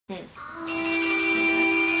Yo,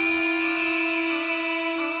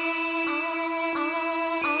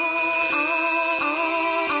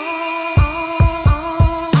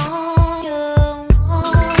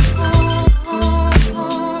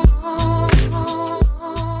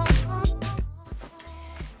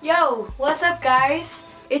 what's up guys?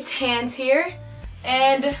 It's Hands here,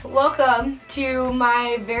 and welcome to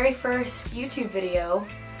my very first YouTube video.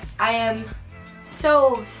 I am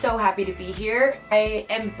so happy to be here. I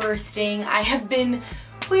am bursting. I have been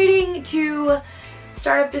waiting to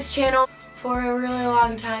start up this channel for a really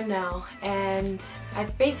long time now, and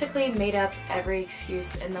I've basically made up every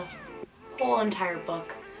excuse in the whole entire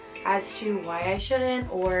book as to why I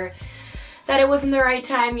shouldn't, or that it wasn't the right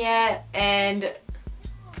time yet, and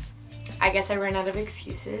I guess I ran out of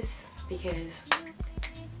excuses because...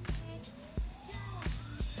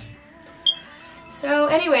 So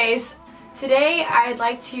anyways, today I'd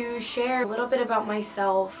like to share a little bit about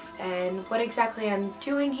myself and what exactly I'm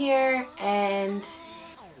doing here and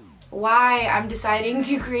why I'm deciding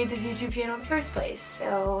to create this YouTube channel in the first place.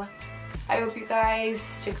 So I hope you guys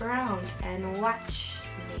stick around and watch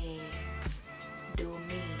me do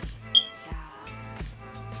me.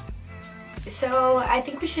 So I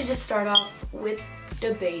think we should just start off with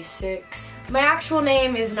the basics. My actual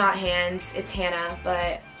name is not Hands, it's Hannah,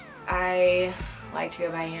 but I like to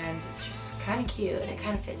go by Hands. It's just kind of cute and it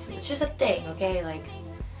kind of fits me. It's just a thing, okay? Like,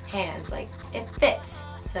 Hands, like, it fits.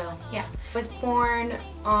 So, yeah. I was born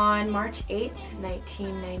on March 8th,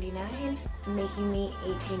 1999, making me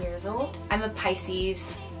 18 years old. I'm a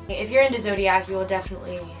Pisces. If you're into Zodiac, you will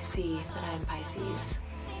definitely see that I'm Pisces.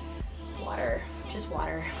 Water, just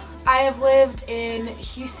water. I have lived in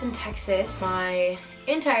Houston, Texas my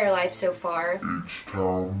entire life so far.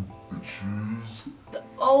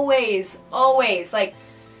 It's always like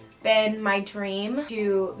been my dream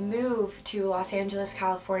to move to Los Angeles,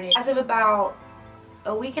 California. As of about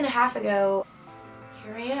a week and a half ago,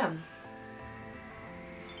 here I am.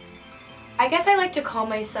 I guess I like to call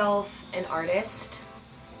myself an artist,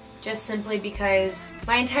 just simply because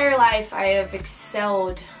my entire life I have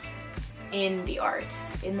excelled in the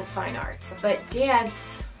arts, in the fine arts. But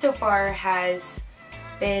dance so far has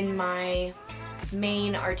been my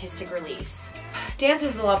main artistic release. Dance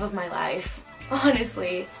is the love of my life,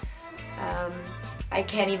 honestly. I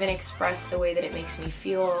can't even express the way that it makes me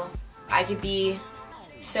feel. I could be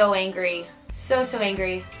so angry, so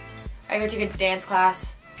angry. I go take a dance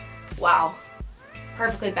class, wow,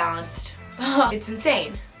 perfectly balanced. It's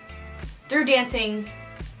insane. Through dancing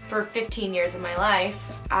for 15 years of my life,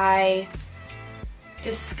 I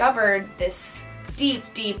discovered this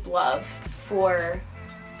deep love for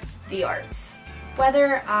the arts.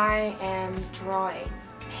 Whether I am drawing,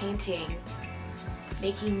 painting,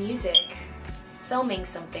 making music, filming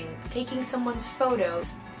something, taking someone's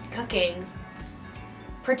photos, cooking,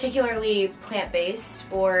 particularly plant-based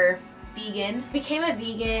or vegan. I became a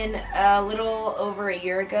vegan a little over a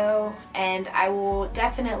year ago, and I will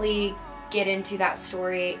definitely get into that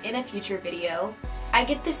story in a future video. I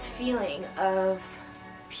get this feeling of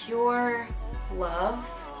pure love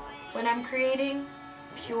when I'm creating,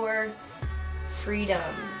 pure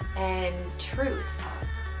freedom and truth.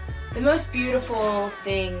 The most beautiful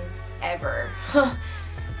thing ever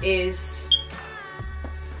is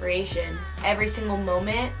creation. Every single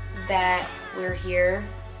moment that we're here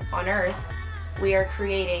on Earth, we are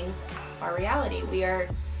creating our reality. We are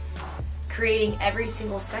creating every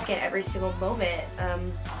single second, every single moment.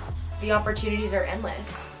 The opportunities are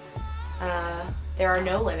endless. There are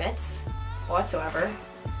no limits whatsoever.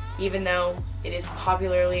 Even though it is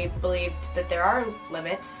popularly believed that there are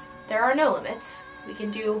limits, there are no limits. We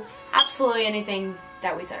can do absolutely anything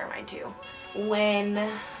that we set our mind to. When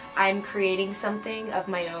I'm creating something of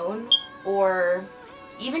my own, or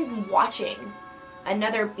even watching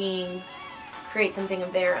another being create something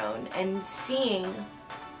of their own and seeing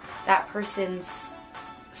that person's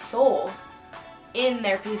soul in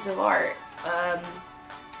their piece of art,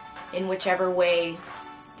 in whichever way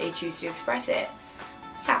they choose to express it.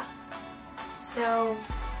 Yeah. So,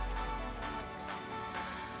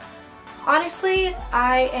 honestly,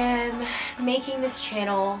 I am making this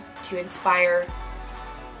channel to inspire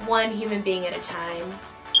one human being at a time.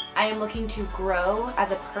 I am looking to grow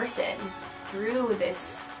as a person through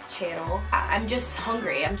this channel. I'm just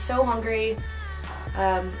hungry. I'm so hungry.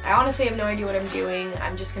 I honestly have no idea what I'm doing.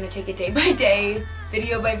 I'm just gonna take it day by day,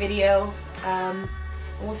 video by video, and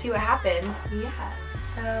we'll see what happens. Yeah,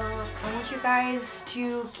 so I want you guys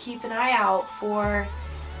to keep an eye out for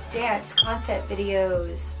dance concept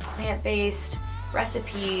videos, plant-based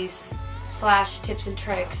recipes / tips and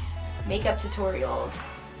tricks, makeup tutorials,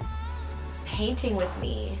 painting with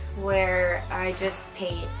me, where I just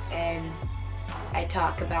paint and I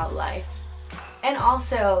talk about life. And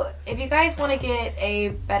also, if you guys want to get a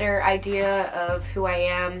better idea of who I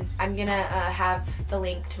am, I'm gonna have the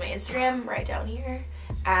link to my Instagram right down here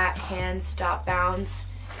at hands.bounds.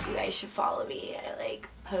 You guys should follow me. I like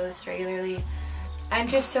post regularly. I'm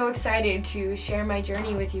just so excited to share my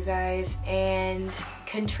journey with you guys and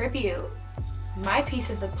contribute my piece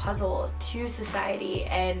of the puzzle to society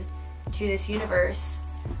and to this universe.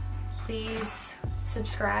 Please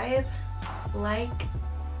subscribe, like,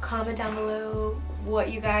 comment down below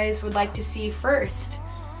what you guys would like to see first.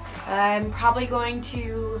 I'm probably going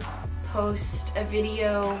to post a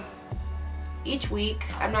video each week.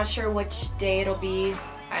 I'm not sure which day it'll be.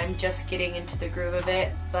 I'm just getting into the groove of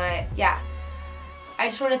it, but yeah. I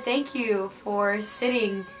just want to thank you for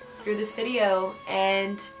sitting through this video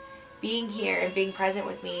and being here and being present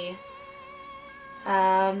with me.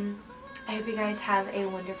 I hope you guys have a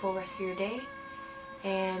wonderful rest of your day,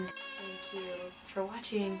 and thank you for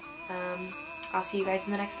watching. I'll see you guys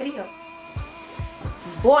in the next video.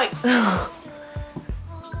 Boy!